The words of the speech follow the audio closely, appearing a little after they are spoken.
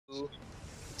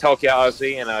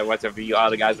TokyoHHH, and I went to view all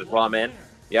the guys as well, man.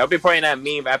 Yeah, I'll be playing that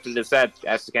meme after this set.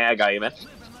 That's the guy I got you, man.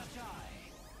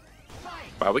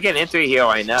 But we're getting into it here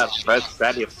right now. First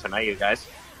set here tonight, you guys.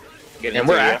 And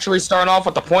we're actually starting off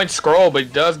with the point scroll, but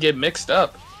it does get mixed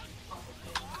up.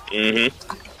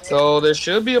 So there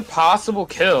should be a possible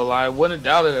kill. I wouldn't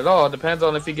doubt it at all. It depends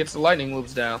on if he gets the lightning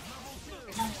loops down.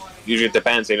 Usually it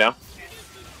depends, you know.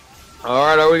 All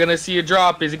right, are we gonna see a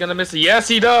drop? Is he gonna miss it? Yes,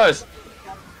 he does.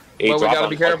 But we gotta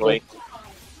be careful.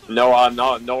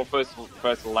 No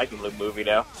first lightning loop movie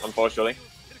now, unfortunately.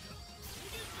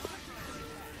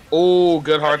 Oh,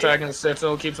 good hard tag and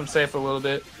Sentinel keeps him safe a little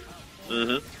bit.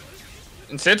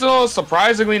 And Sentinel is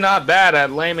surprisingly not bad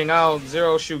at laming out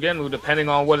Zero Shugenmu, depending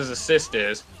on what his assist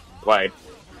is. Right.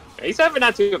 He's having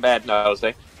not too bad, no, I would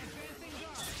say.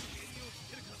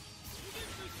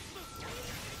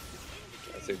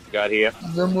 That's what we got here.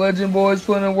 Them Legend boys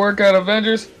putting in work at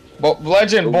Avengers. But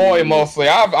Legend boy mostly.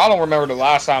 I don't remember the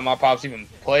last time my pops even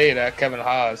played at Kevin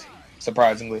Haas,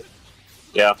 surprisingly.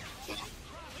 Yeah.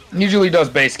 Usually does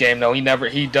base game though.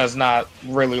 He does not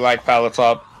really like pallet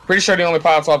swap. Pretty sure the only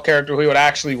pallet swap character who would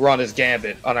actually run is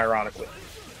Gambit, unironically.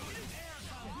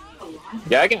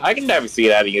 Yeah, I can never see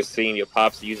that you're seeing your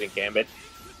pops using Gambit.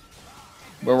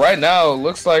 But right now, it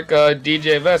looks like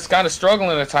DJVest kind of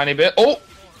struggling a tiny bit.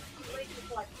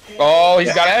 Oh,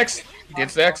 he's got X.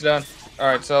 Gets the X done. All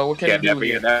right, so what can he do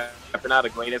here? Definitely not the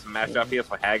greatest matchup here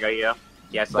for Haga here.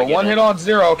 Yes, but one hit on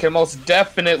Zero can most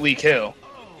definitely kill.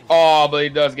 Oh, but he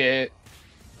does get hit.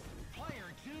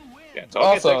 Yeah,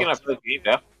 also,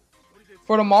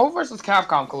 for the Marvel vs.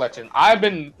 Capcom collection, I've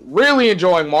been really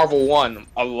enjoying Marvel 1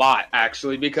 a lot,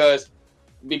 actually, because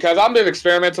I've been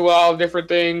experimenting with all the different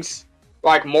things,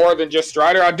 like more than just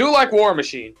Strider. I do like War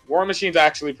Machine. War Machine's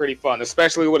actually pretty fun,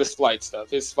 especially with his flight stuff.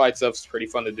 His flight stuff's pretty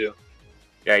fun to do.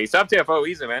 Yeah, he's up TFO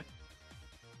easy, man.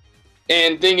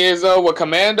 And thing is, though, with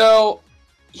Commando,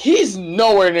 he's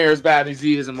nowhere near as bad as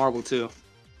he is in Marvel 2.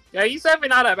 Yeah, he's definitely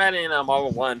not that bad in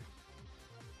Marvel 1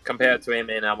 compared to him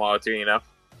in Marvel 2, you know?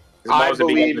 I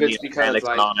believe it's because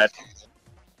like,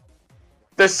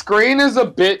 the screen is a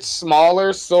bit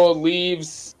smaller, so it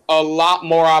leaves a lot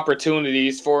more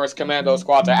opportunities for his Commando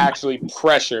squad to actually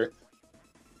pressure.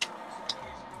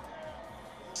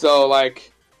 So,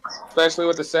 like, especially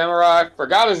with the Samurai,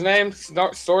 forgot his name,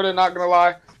 sort of, not gonna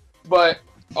lie. But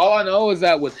all I know is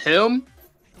that with him,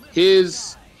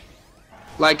 his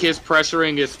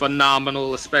pressuring is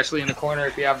phenomenal, especially in the corner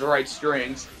if you have the right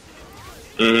strings.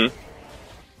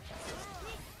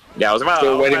 Yeah, I was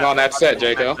still waiting on that set,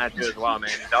 Jaco. That too as well, man.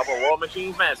 Double War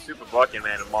Machines, man, super bucking,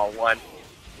 man, in Marvel 1.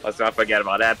 Let's not forget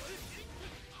about that.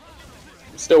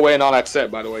 Still waiting on that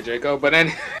set, by the way, Jaco. But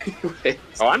anyway.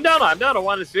 Oh, I'm down to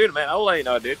one student, man. I'll let you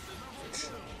know, dude.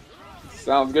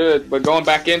 Sounds good. But going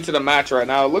back into the match right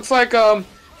now, it looks like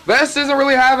Vest isn't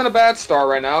really having a bad start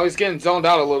right now. He's getting zoned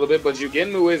out a little bit, but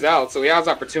Jugenmu is out, so he has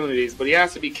opportunities. But he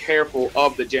has to be careful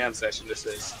of the jam session this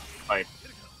is. Right.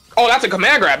 Oh, that's a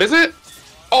command grab, is it?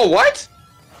 Oh, what?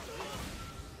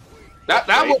 That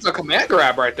was a command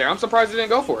grab right there. I'm surprised he didn't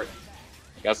go for it.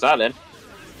 Guess not, then.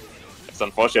 It's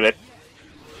unfortunate.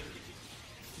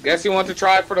 Guess he wanted to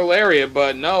try for the lariat,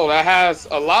 but no, that has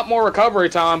a lot more recovery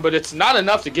time, but it's not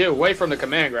enough to get away from the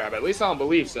command grab. At least I don't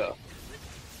believe so.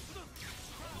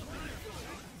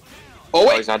 Oh,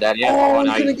 wait. Oh, he's not dead yet. Oh,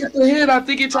 he couldn't get the hit. I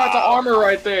think he tried to armor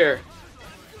right there.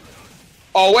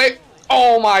 Oh, wait.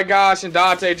 Oh, my gosh. And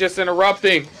Dante just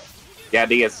interrupting. Yeah,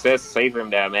 the assist saved him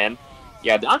there, man.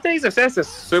 Yeah, Dante's assist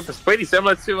is pretty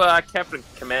similar to Captain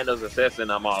Commando's assist in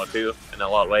Marvel 2 in a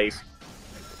lot of ways.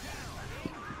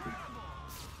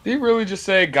 Did he really just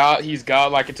say God? He's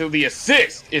godlike until the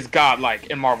assist is godlike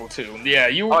in Marvel 2. Yeah,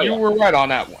 you were right on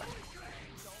that one.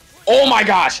 Oh my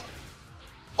gosh!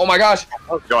 Oh my gosh!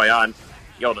 What's going on?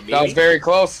 Yo, that was very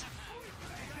close.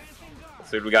 Let's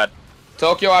see what we got.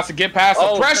 Tokyo has to get past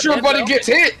the pressure, but he gets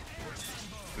hit.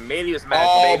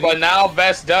 Match, but now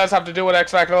Vest does have to do with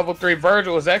X Factor level 3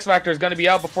 Virgil. His X Factor is going to be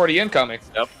out before the incoming.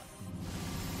 Yep.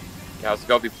 Yeah, it's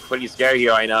going to be pretty scary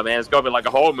here right now, man. It's going to be like a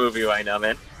whole movie right now,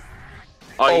 man.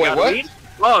 Oh, you got what? Weed?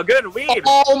 Oh, good weed.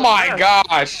 Oh my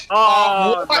gosh.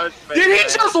 Oh, did he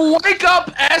just wake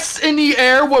up S in the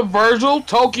air with Virgil?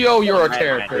 Tokyo, you're a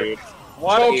character.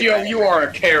 Tokyo, you are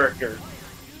a character.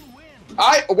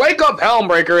 Wake up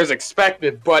Helmbreaker is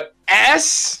expected, but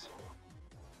S?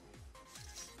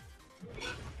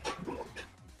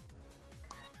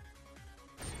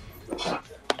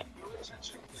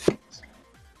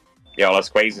 Yo, that's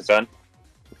crazy, son.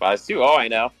 But it's 2-0 right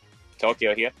now.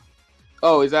 Tokyo here.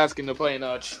 Oh, he's asking to play in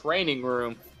a training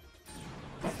room.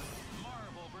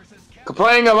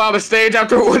 Complaining about a stage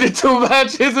after winning 2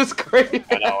 matches is crazy.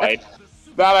 I know, right?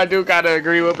 That I do kind of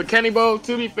agree with. But Kenny Bo,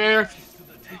 to be fair,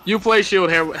 you play Shield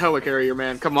Helicarrier,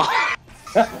 man. Come on.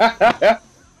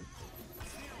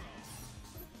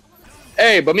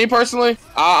 Hey, but me personally,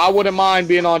 I wouldn't mind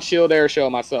being on Shield Air Show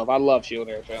myself. I love Shield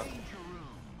Air Show.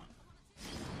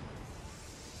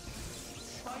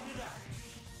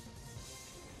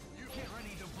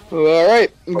 All right,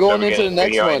 going into the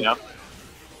next one. Right,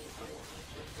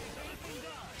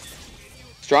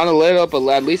 trying to let up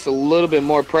at least a little bit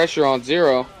more pressure on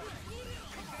Zero.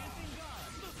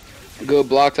 Good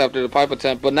blocks after the pipe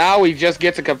attempt, but now we just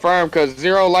get to confirm because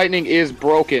Zero Lightning is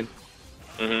broken.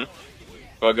 Well,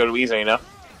 go to Weezer, you know.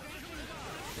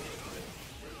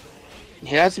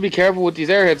 He has to be careful with these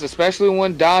airheads, especially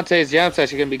when Dante's jam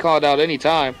session can be called out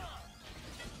anytime.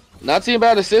 Not seeing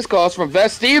bad assist calls from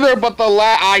Vest either, but the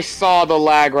lag. I saw the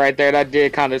lag right there. That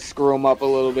did kind of screw him up a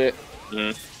little bit.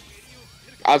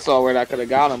 I saw where that could have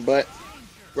got him, but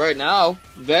right now,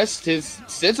 Vest, his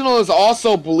Sentinel is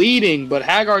also bleeding, but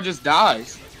Hagar just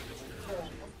dies.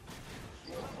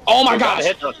 Oh my gosh!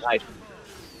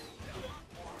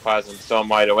 Fires him some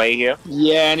right away here.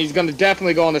 Yeah, and he's gonna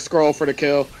definitely go on the scroll for the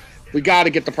kill. We got to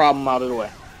get the problem out of the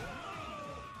way.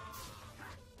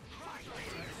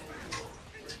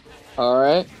 All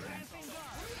right.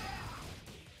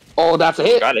 Oh, that's a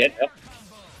hit. Got it.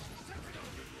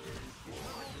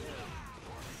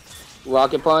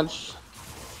 Rocket punch.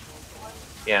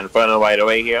 Yeah, in front of right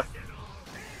away here.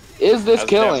 Is this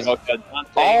killing?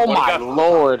 Oh my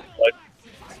lord.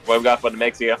 What we got for the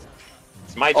mix here?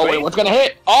 It's my oh wait, what's gonna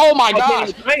hit? Oh my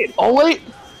gosh. Oh wait.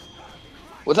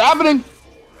 What's happening?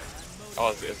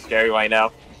 Oh, it's scary right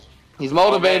now. He's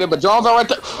motivated, but Jones are right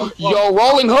there. Yo,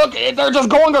 rolling hook. They're just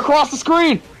going across the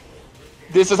screen.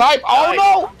 This is hype. Oh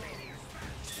no.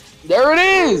 There it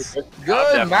is.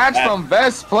 Good match from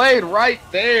Vest played right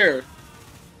there.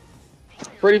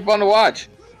 Pretty fun to watch.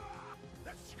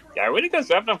 Yeah, really good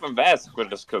stuff from Vest with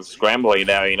this scrambling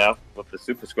now, you know, with the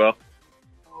super scroll.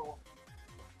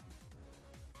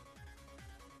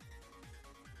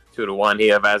 2-1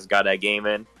 here. Vest got that game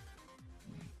in.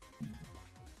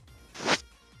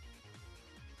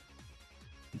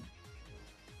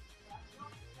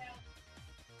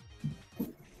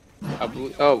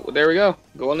 Oh, there we go.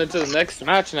 Going into the next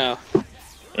match now.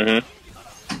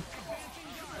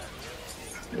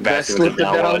 Vest with the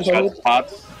down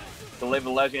pops to live a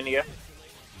legend here.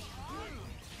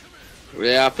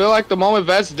 Yeah, I feel like the moment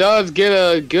Vest does get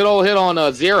a good old hit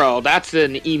on Zero, that's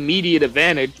an immediate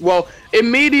advantage. Well,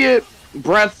 immediate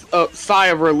sigh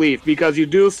of relief because you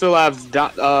do still have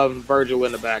Virgil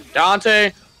in the back.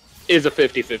 Dante is a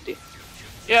 50-50.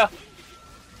 Yeah.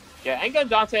 Yeah, and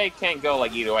Dante can't go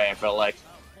like either way, I feel like.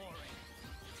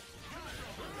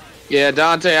 Yeah,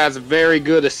 Dante has very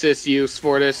good assist use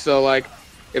for this, so like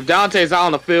if Dante's out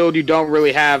on the field, you don't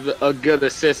really have a good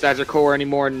assist as your core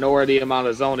anymore, nor the amount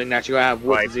of zoning that you have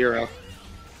with Zero.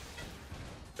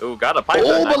 Ooh, got a pipe.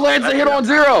 Oh, but lands a hit on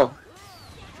Zero.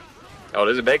 Oh,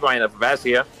 there's a big line up for Vest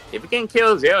here. If you can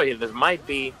kill Zero here, this might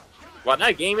be... Well,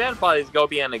 that game man probably is going to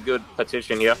be in a good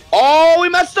position here. Oh, he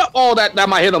messed up. Oh, that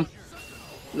might hit him.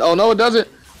 Oh, no, it doesn't.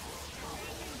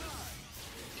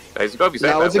 He's gonna be safe.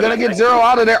 Now, is he going to get Zero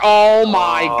out of there? Oh,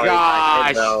 my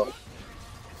gosh.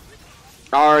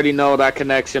 I already know that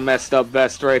connection messed up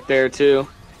Vest right there, too.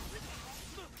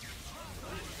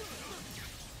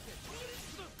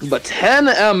 But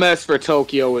 10 MS for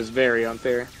Tokyo is very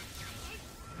unfair.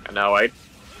 I know, right?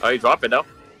 Oh, he dropped it, though.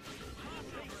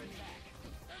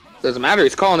 Doesn't matter.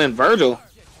 He's calling in Virgil.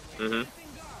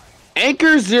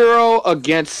 Anchor Zero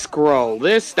against Scroll.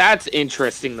 That's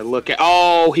interesting to look at.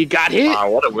 Oh, he got hit. Oh,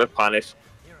 what a whip punish.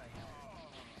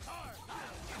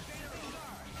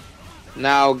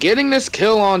 Now, getting this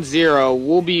kill on Zero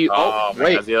will be... Oh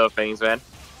wait. Man, Zero things, man.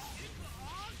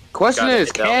 Question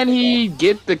is, can he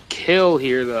get the kill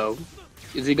here, though?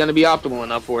 Is he going to be optimal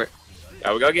enough for it?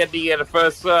 Yeah, we're going to get the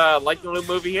first Lightning Loop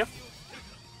movie here.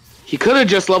 He could have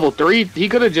just level 3. He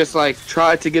could have just, like,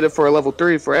 tried to get it for a level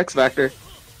 3 for X Factor.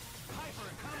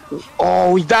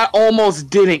 Oh, that almost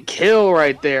didn't kill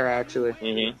right there, actually.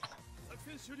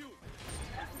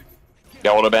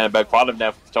 That would have been a big part of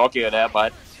that for Tokyo there,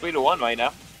 but 3-1 right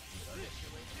now.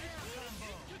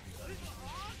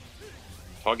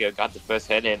 Tokyo got the first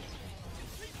hit in.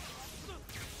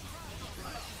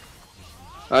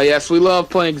 Yes, we love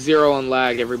playing Zero on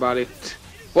lag, everybody.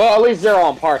 Well, at least Zero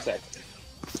on Parsec.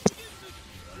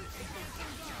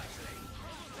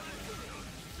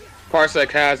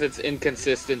 Parsec has its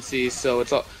inconsistencies, so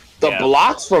it's all, the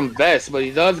blocks from Vest, but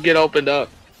he does get opened up.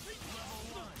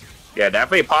 Yeah,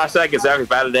 definitely Parsec is definitely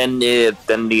better than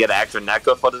the actual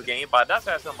Neko for this game, but that's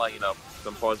has some like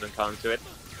some pros and cons to it.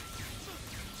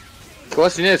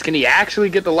 Question is, can he actually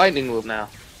get the lightning move now?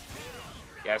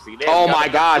 Yes, he did. Oh my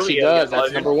gosh, he does.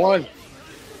 That's number one.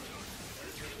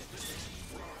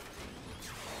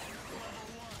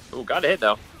 Ooh, got a hit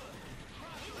though.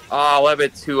 Oh, a little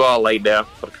bit too late there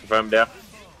for the confirm there.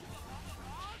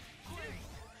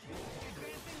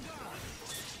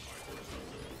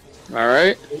 All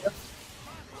right.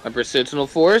 Upper Sentinel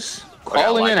Force.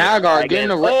 Calling in Hagar. Getting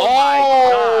the...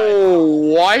 Oh,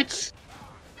 what?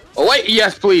 Oh, wait.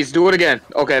 Yes, please. Do it again.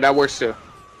 Okay, that works too.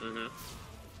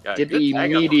 Yeah, get the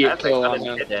immediate kill on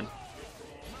him.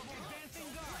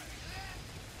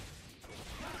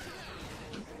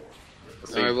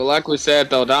 Alright, but like we said,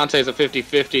 though, Dante's a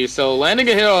 50-50, so landing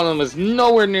a hit on him is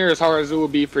nowhere near as hard as it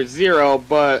would be for Zero,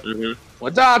 but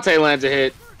when Dante lands a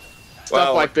hit,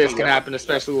 stuff like this can happen,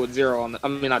 especially with Zero on the... I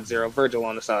mean, not Zero, Virgil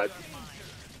on the side.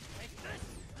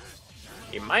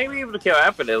 He might be able to kill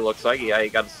after it, it looks like. Yeah, he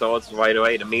got the swords right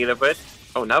away to meet up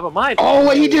with. Oh, never mind. Oh,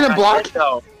 wait, he didn't block?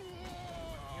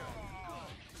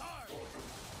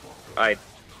 Alright,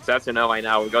 so that's a no right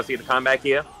now. We go see the comeback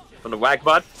here from the whack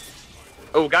butt.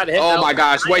 Oh, got hit. Oh my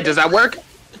gosh, wait, does that work?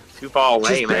 Too far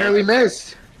away, just man. Barely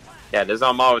missed. Yeah, this is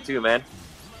on Marvel 2, man.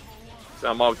 It's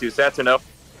on Marvel 2. Satsuno.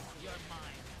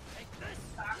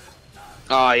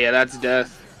 Oh, yeah, that's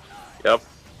death. Yep.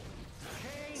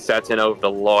 Satsuno with the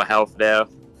low health there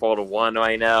for the 1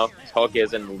 right now. Tokyo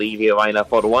is in the lead here right now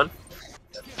for the 1.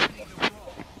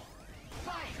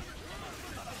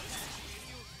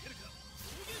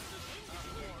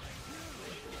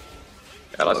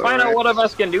 Yeah, let's find out what of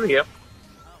us can do here.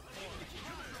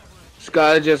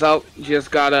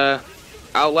 Just gotta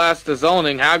outlast the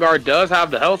zoning. Hagar does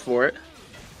have the health for it.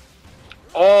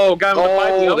 Oh, got him the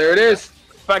pipe. Oh, there it is.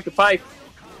 Back the pipe.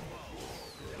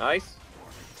 Nice.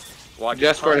 Watch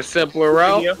just for the simpler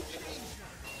route.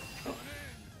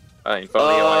 I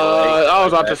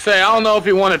was about to say, I don't know if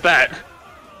he wanted that.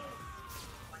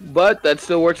 But that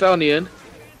still works out in the end.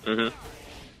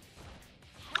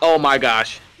 Oh my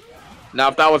gosh. Now,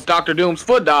 if that was Dr. Doom's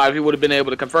foot dive, he would have been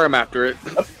able to confirm after it.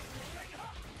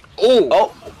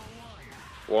 Oh!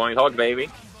 Warning hug, baby.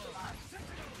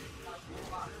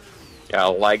 Yeah,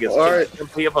 like it's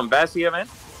complete up on Bass here, man.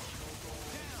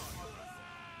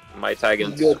 My tag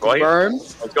in confirmed.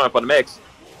 Let's go for the mix.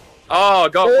 Oh,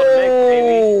 go for the mix,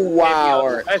 baby. Oh,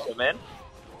 wow. Special, man.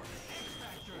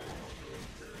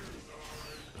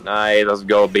 Nice, let's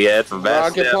go, BS from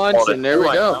Bass. Rocket punch, and there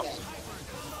we go.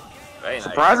 Nice.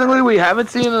 Surprisingly, we haven't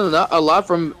seen a lot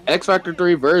from X Factor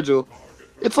 3 Virgil.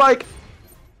 It's like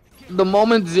the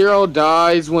moment Zero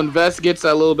dies, when Vest gets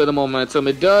that little bit of momentum,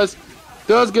 it does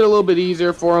get a little bit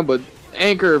easier for him, but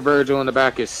Anchor Virgil in the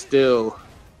back is still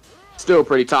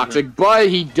pretty toxic. But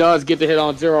he does get the hit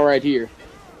on Zero right here.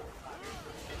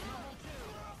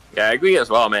 Yeah, I agree as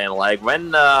well, man. Like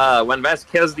when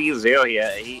Vest kills the Zero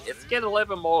here, it's getting a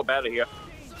little bit more better here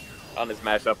on this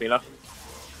matchup, you know.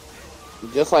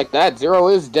 Just like that, Zero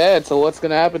is dead, so what's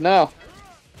gonna happen now?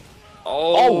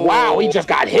 Oh wow, he just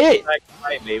got hit!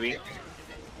 Right, baby.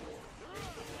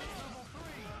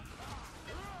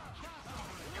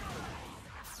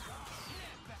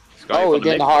 Oh, we're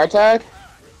getting a heart attack?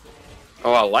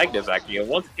 Oh, I like this actually. I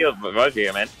want to kill Virgil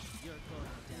here, man.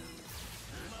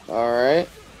 Alright.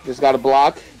 Just gotta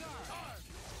block.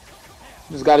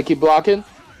 Just gotta keep blocking.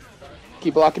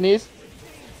 Keep blocking these.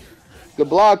 Good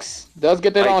blocks. Does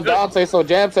get that on Dante, so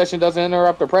Jam Session doesn't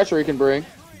interrupt the pressure he can bring.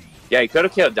 Yeah, he could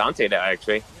have killed Dante there,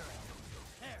 actually.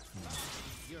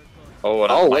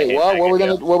 Oh wait, what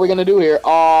are we gonna do here?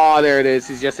 Oh, there it is.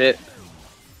 He's just hit.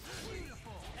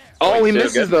 Oh, he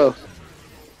misses though.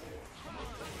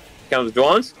 Comes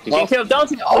Dawns. He can kill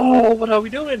Dante. Oh, what are we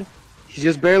doing? He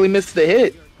just barely missed the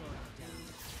hit.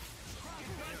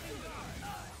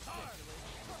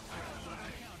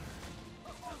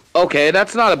 Okay,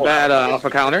 that's not a bad alpha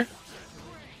counter.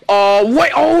 Oh,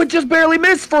 wait. Oh, it just barely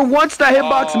missed. For once, that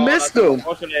hitbox missed him.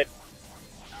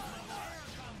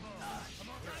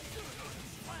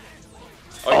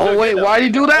 Oh, wait. Why'd he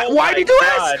do that? Why'd he do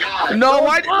S? No,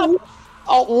 why?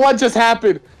 Oh, what just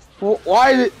happened?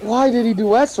 Why did he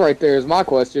do S right there is my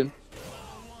question.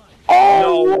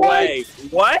 Oh, no way.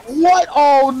 What? What?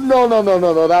 Oh, no.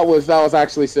 That was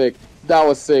actually sick. That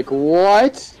was sick.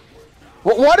 What?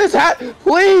 What is happening?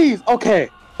 Please! Okay.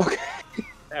 I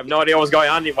have no idea what's going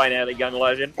on right now, the young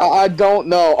legend. I don't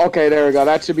know. Okay, there we go.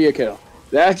 That should be a kill.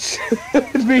 That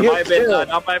should be a kill.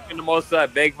 That might have been the most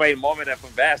big fight moment from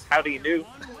Vest. How do you do?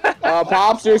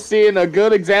 Pops are seeing a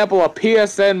good example of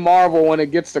PSN Marvel when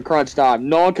it gets to crunch time.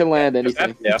 No one can land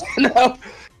anything. Yeah. No.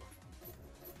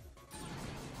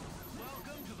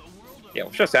 Yeah,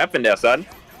 what just happened there, son?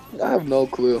 I have no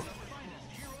clue.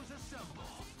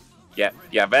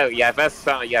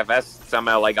 Vest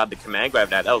somehow like got the command grab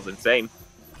that. That was insane.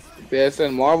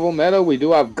 PSN Marvel meta, we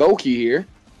do have Goki here.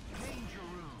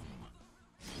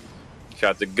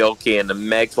 Shout out to Goki and the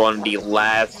Mex, one of the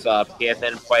last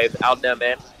PSN players out there,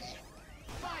 man.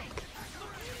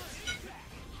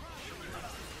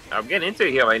 I'm getting into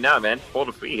it here right now, man.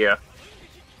 4-3 here.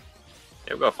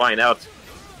 Yeah, we're gonna find out.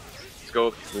 Let's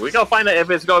go. We're gonna find out if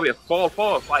it's gonna be a 4-4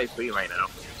 or 5-3 right now.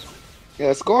 Yeah,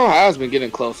 the score has been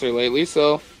getting closer lately,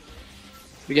 so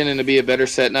it's beginning to be a better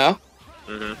set now.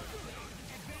 Mm-hmm.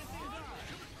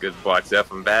 Good blocks there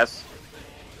from Bass.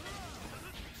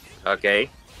 Okay.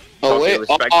 Oh, wait.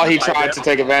 Oh, he tried to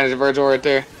take advantage of Virgil right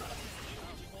there.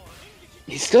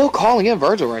 He's still calling in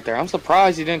Virgil right there. I'm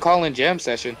surprised he didn't call in Jam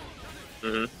Session.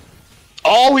 Mm-hmm.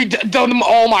 Oh, he done him.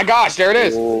 Oh, my gosh. There it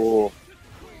is. Ooh.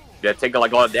 Yeah, taking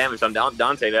like a lot of damage on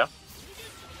Dante there.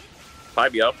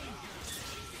 5 up.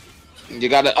 You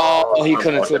got to. Oh, he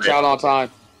couldn't switch out on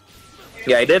time.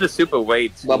 Yeah, he did a super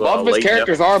weight. But both of his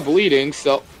characters are bleeding,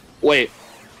 so. Wait.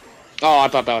 Oh, I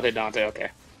thought that would hit Dante. Okay.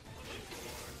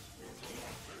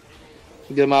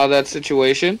 Get him out of that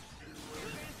situation.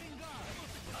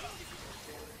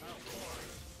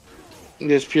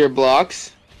 Just pure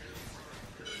blocks.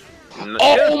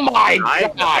 Oh my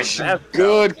gosh!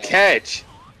 Good catch.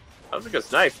 That was a good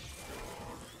snipe.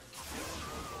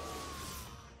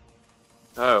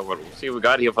 Oh, let's see what we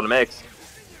got here for the mix.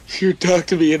 You talked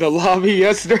to me in the lobby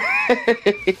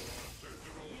yesterday.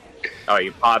 Oh, he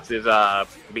pops his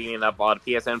beating up all the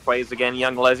PSN plays again,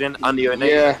 young legend, under your name.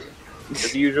 Yeah.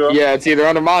 As usual. Yeah, it's either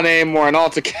under my name or an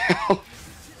alt account.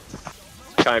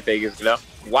 Time figures, you know.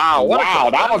 Wow, wow,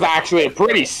 that was actually a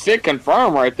pretty sick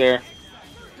confirm right there.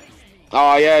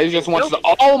 Oh yeah, he just wants to.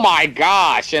 Oh my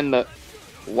gosh! And the.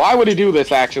 Why would he do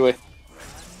this actually?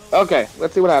 Okay,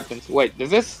 let's see what happens. Wait, does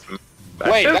this?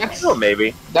 Wait, that's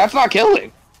maybe. That's not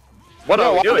killing. What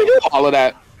are we doing? Do all of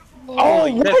that.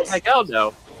 Oh, what? Heck out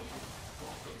though.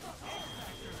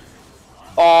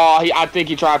 Oh, I think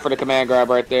he tried for the command grab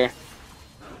right there.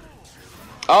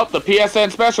 Oh, the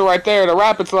PSN special right there, the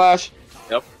rapid slash.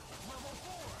 Yep.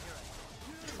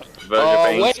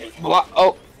 Wait.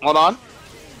 Oh, hold on.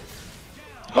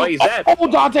 Oh, he's dead. Oh,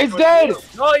 Dante's dead.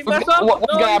 No, he messed up. What's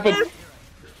gonna happen?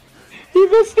 He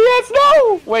missed the yes,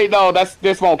 no. Wait, no,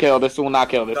 this won't kill. This will not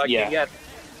kill this. Yeah. Yet.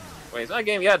 Wait, it's not a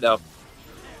game yet though.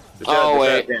 Oh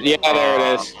wait, yeah, there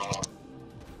it is.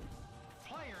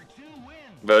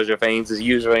 Version Fanes is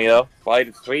usually, you know,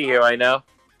 5-3 here right now.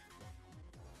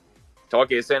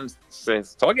 Tokyo's in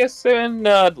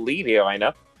the lead here right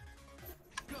now.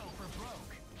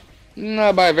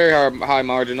 Not by a very high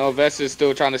margin. No, Vest is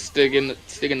still trying to stick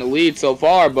in the lead so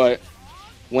far, but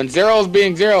when zero's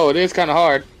being zero, it is kind of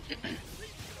hard.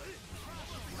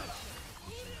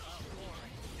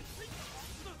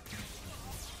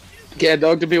 Yeah,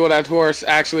 dog to people that force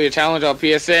actually a challenge on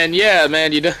PSN. Yeah,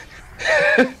 man, you do.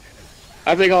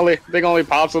 I think only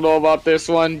Pops will know about this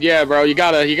one. Yeah, bro, you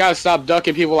gotta stop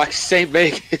ducking people like St.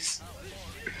 Vegas.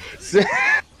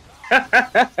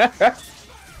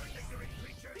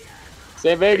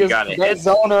 St. Vegas, Red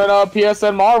Zoner and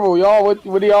PSN Marvel, y'all. What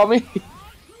do y'all mean?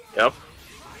 Yep.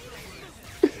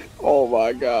 Oh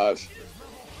my gosh.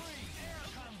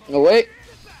 Oh wait.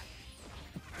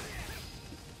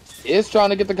 Is trying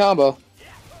to get the combo.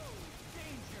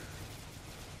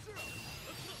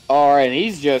 Alright,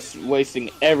 he's just wasting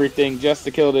everything just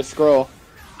to kill this scroll.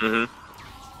 Mm-hmm.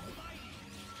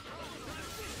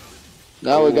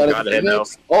 Now we got it. Now.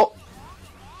 Oh.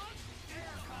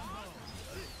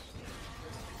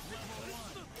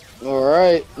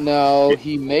 Alright, now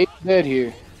he made dead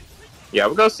here. Yeah,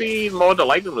 we're gonna see more of the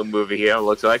Lightning Loop movie here, it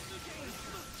looks like.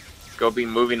 It's gonna be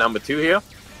movie number 2 here.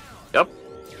 Yep.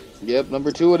 Yep,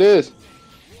 number 2 it is.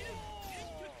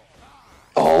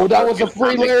 Oh, that was a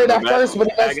free Larry at first, but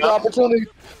that's the opportunity.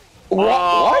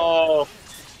 What?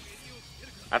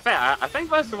 I think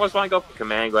Buster was trying to go for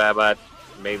command grab, but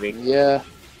maybe. Yeah.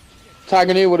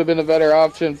 Tiger Knee would have been a better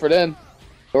option for them.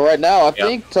 But right now, I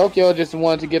think Tokyo just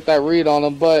wanted to get that read on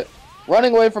him. But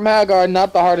running away from Hagar,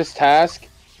 not the hardest task.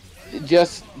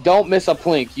 Just don't miss a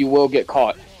plink. You will get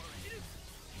caught.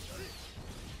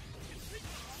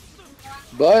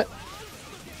 But.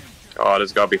 Oh, this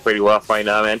is going to be pretty rough right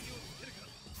now, man.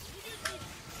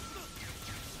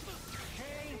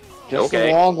 Just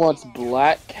the long one's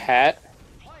Black Cat.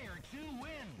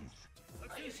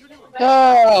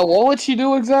 What would she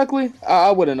do exactly?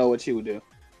 I wouldn't know what she would do.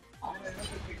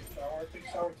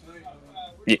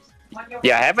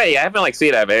 Yeah, I haven't like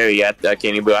seen that area yet,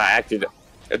 Kenny. But I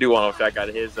do want to check out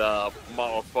his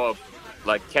model for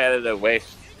like Canada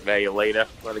West very later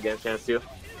when I get a chance to.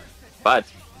 But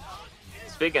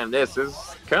speaking of this is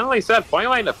currently set point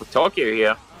line for Tokyo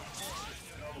here.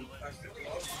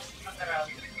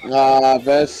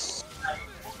 Vest.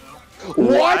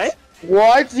 What?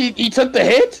 What? He took the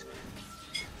hit?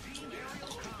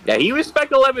 Yeah, he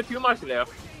respected a little bit too much there.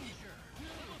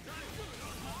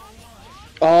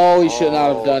 Oh, he should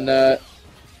not have done that.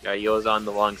 Yeah, he was on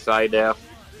the wrong side there.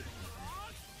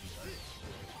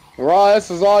 Raw, this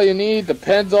is all you need.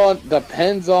 Depends on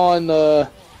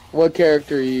what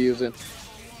character you're using.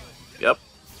 Yep.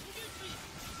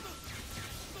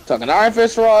 Talking Iron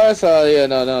Fist Raw, yeah,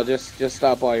 no, just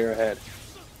stop while you're ahead.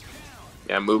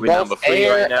 Yeah, moving Both number 3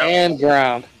 air right now. and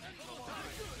ground.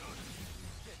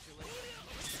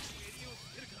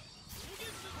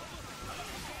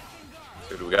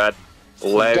 So we got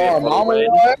 11.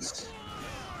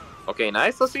 Okay,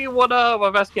 nice. Let's see what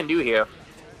Vest can do here.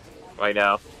 Right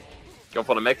now. Go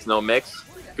for the mix, no mix.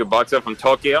 Good box up from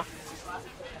Tokyo.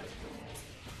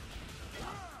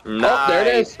 Nice. There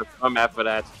it is. I'm after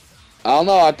that. I don't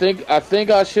know. I think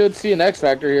I should see an X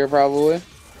Factor here probably.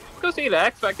 Let's go see the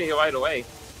X Factor here right away.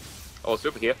 Oh,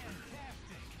 super here.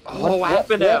 Oh, what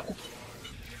happened there?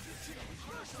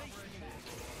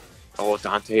 Oh,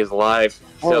 Dante is alive.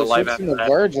 Still alive after that.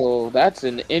 Virgil. That's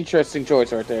an interesting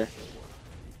choice right there.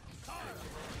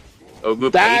 Oh,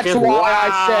 good That's patience. why Wow.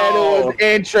 I said it was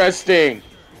interesting.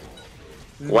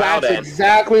 Wow, That's then.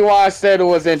 exactly why I said it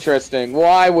was interesting.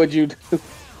 Why would you do?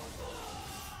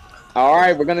 All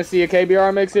right, we're gonna see a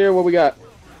KBR mix here. What we got?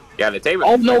 Yeah, the table.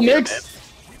 Oh, no mix.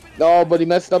 No, but he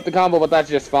messed up the combo, but that's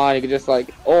just fine. He could just like,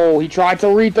 oh, he tried to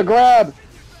read the grab.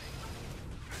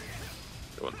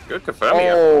 Good confirm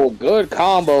here. Oh, good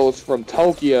combos from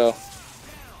Tokyo.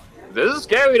 This is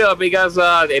scary though because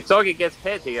if Tokyo gets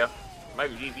hit here, it might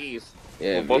be GG's.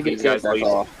 Yeah, Well, both of these guys leave.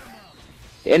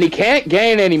 And he can't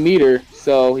gain any meter,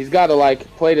 so he's got to like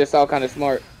play this out kind of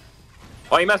smart.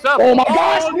 Oh, he messed up. Oh my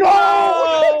gosh! No!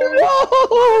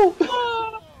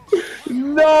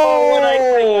 No!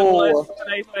 Oh, what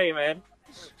I say, man?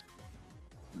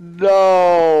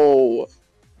 No!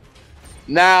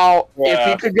 Now, if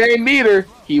he could gain meter,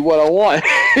 he would have won.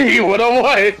 He would have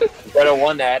won. Could have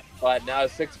won that, but now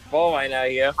it's 6-4 right now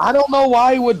here. I don't know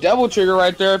why he would double trigger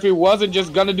right there if he wasn't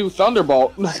just gonna do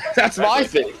Thunderbolt. That's my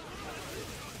thing.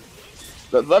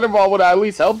 The Thunderbolt would have at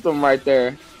least helped him right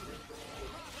there.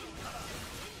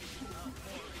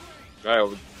 Alright,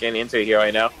 we're getting into it here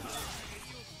right now.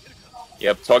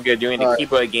 Yep, Tokyo doing the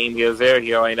keeper game here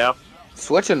right now.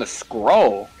 Switching the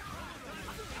scroll.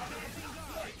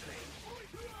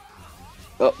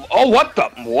 Oh, what the?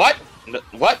 What?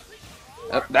 What?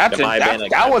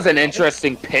 That was an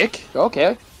interesting pick.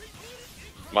 Okay.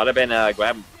 Might have been a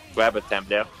grab attempt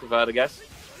there, if I had to guess.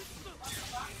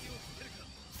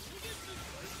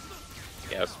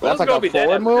 Yeah, that's like a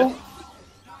forward move.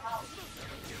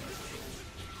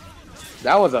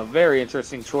 That was a very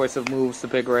interesting choice of moves to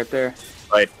pick right there.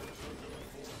 Right.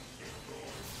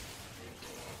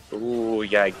 Ooh,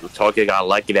 yeah, Tokyo got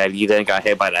lucky that he didn't got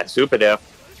hit by that super there.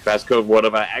 Fast code would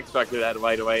have X Factor that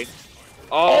right away.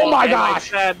 Oh my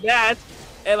gosh! I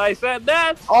said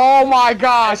that. Oh my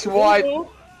gosh! What?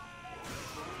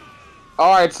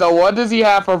 All right, so what does he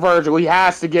have for Virgil? He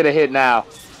has to get a hit now.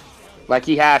 Like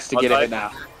he has to get a hit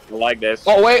now. I like this.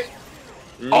 Oh wait.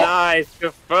 Nice,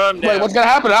 confirmed. Wait, what's gonna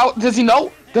happen? Does he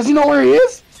know? Does he know where he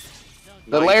is?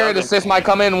 The layered assist might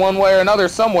come in one way or another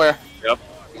somewhere. Yep.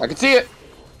 I can see it.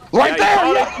 Right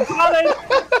there! Yeah. Caught it!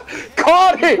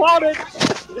 Caught it! Caught it!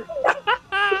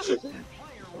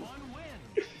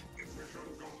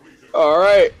 All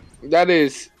right, that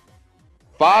is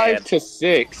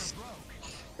 5-6.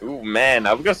 Ooh, man,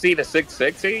 are we gonna see the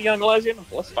 6-6 here, young legend?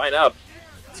 Let's find out.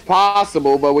 It's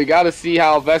possible, but we got to see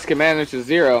how Vest can manage a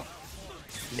 0.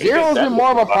 Zero's been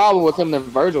more of a problem with him than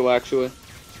Virgil, actually.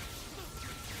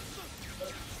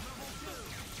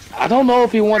 I don't know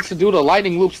if he wants to do the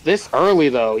lightning loops this early,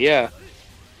 though. Yeah.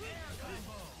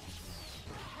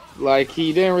 Like,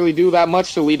 he didn't really do that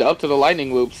much to lead up to the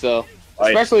lightning loop, so...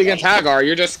 Especially against Hagar,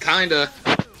 you're just kind of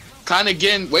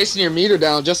wasting your meter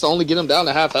down just to only get him down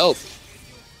to half health.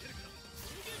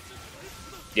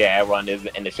 Yeah, everyone is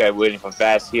in the chat waiting for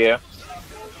Fast here.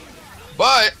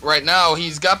 But right now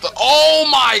he's got the. Oh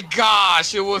my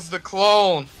gosh! It was the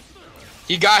clone.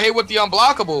 He got hit with the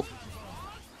unblockable.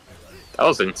 That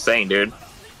was insane, dude.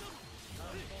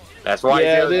 That's why.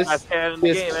 Yeah, this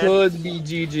could be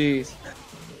GG's.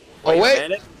 Oh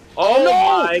wait! Oh no!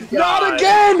 My God. Not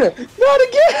again! Not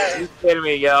again! You kidding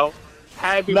me, yo?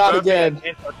 Happy Not birthday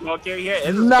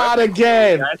again! Not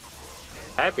again! Guys.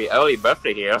 Happy early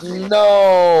birthday here.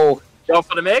 No! Go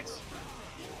for the mix.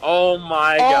 Oh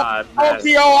my God, man.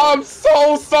 Tokyo, I'm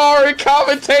so sorry.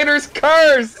 Commentator's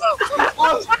curse.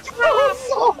 I'm so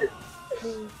sorry.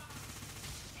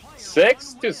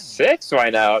 6-6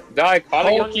 right now.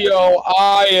 Tokyo,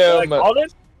 I am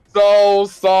so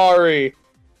sorry.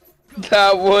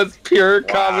 That was pure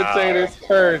commentator's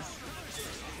curse.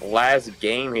 Last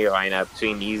game here right now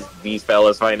between these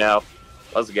fellas right now.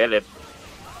 Let's get it.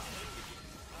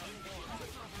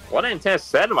 What an intense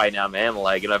set right now, man.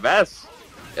 Like, in the Vest,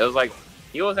 it was like,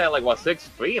 he was at like, what,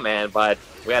 6-3, man, but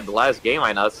we had the last game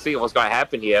right now. Let's see what's going to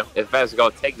happen here. If Vest is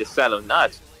going to take this set of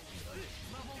nuts.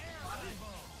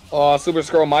 Oh, Super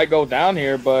Scroll might go down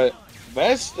here, but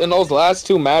Vest in those last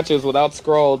 2 matches without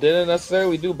Scroll didn't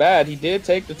necessarily do bad. He did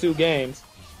take the 2 games.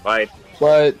 Right.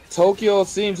 But Tokyo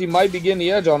seems he might be getting the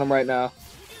edge on him right now.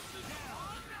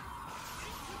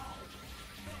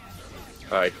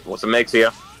 Alright, what's the mix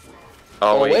here?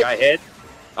 Oh, he got hit.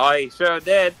 Oh, he sure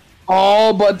did.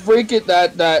 Oh, but freak it,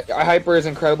 that Hyper is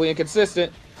incredibly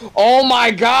inconsistent. Oh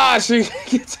my gosh, he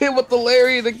gets hit with the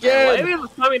lariat again. Maybe it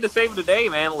was coming to save the day,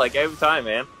 man. Like every time,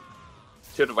 man.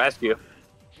 Should have asked you.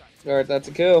 Alright, that's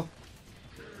a kill.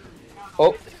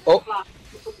 Oh, what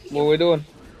are we doing?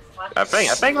 I think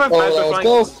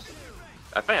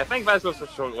Vest was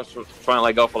trying to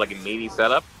like go for like a meaty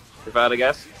setup, if I had to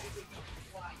guess.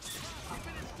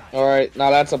 Alright,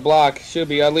 now that's a block. Should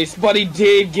be at least, but he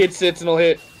did get Sentinel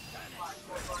hit.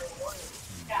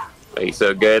 He's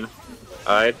so good.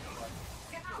 Alright.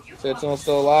 Sentinel's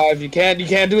still alive. You can't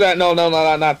do that. No,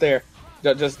 not there.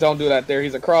 Just don't do that there.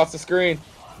 He's across the screen.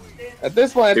 At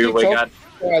this point, I think Choke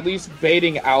at least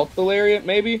baiting out the lariat,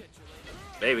 maybe.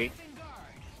 Maybe.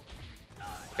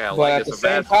 Okay, but like at the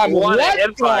same time, what?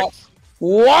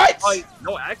 Oh,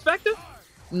 no X Factor?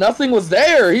 Nothing was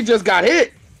there. He just got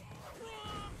hit.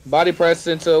 Body press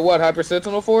into what? Hyper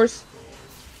Sentinel Force?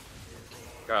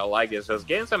 I like this. So it's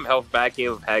getting some health back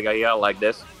here with Haga. Yeah, I like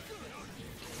this.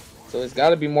 So he's got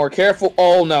to be more careful.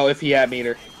 Oh no, if he had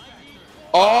meter.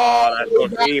 Oh, that's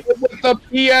so deep. With the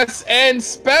PSN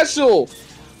special.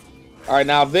 All right,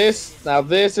 now this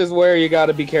is where you got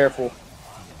to be careful.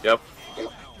 Yep.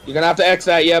 You're gonna have to X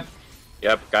that. Yep.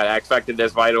 Got to X Factor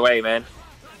this right away, man.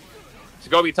 It's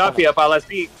gonna be tough here. Let's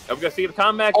see. I'm gonna see the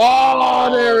comeback.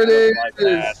 Oh, there it is.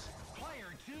 Like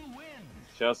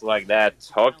just like that,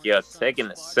 Tokyo taking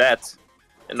the set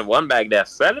in the one back there.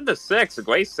 7-6, a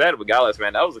great set regardless,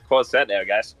 man. That was a close set there,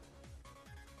 guys.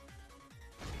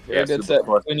 Yeah, good set.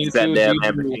 When you set there,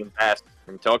 man, between Fast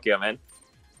and Tokyo, man.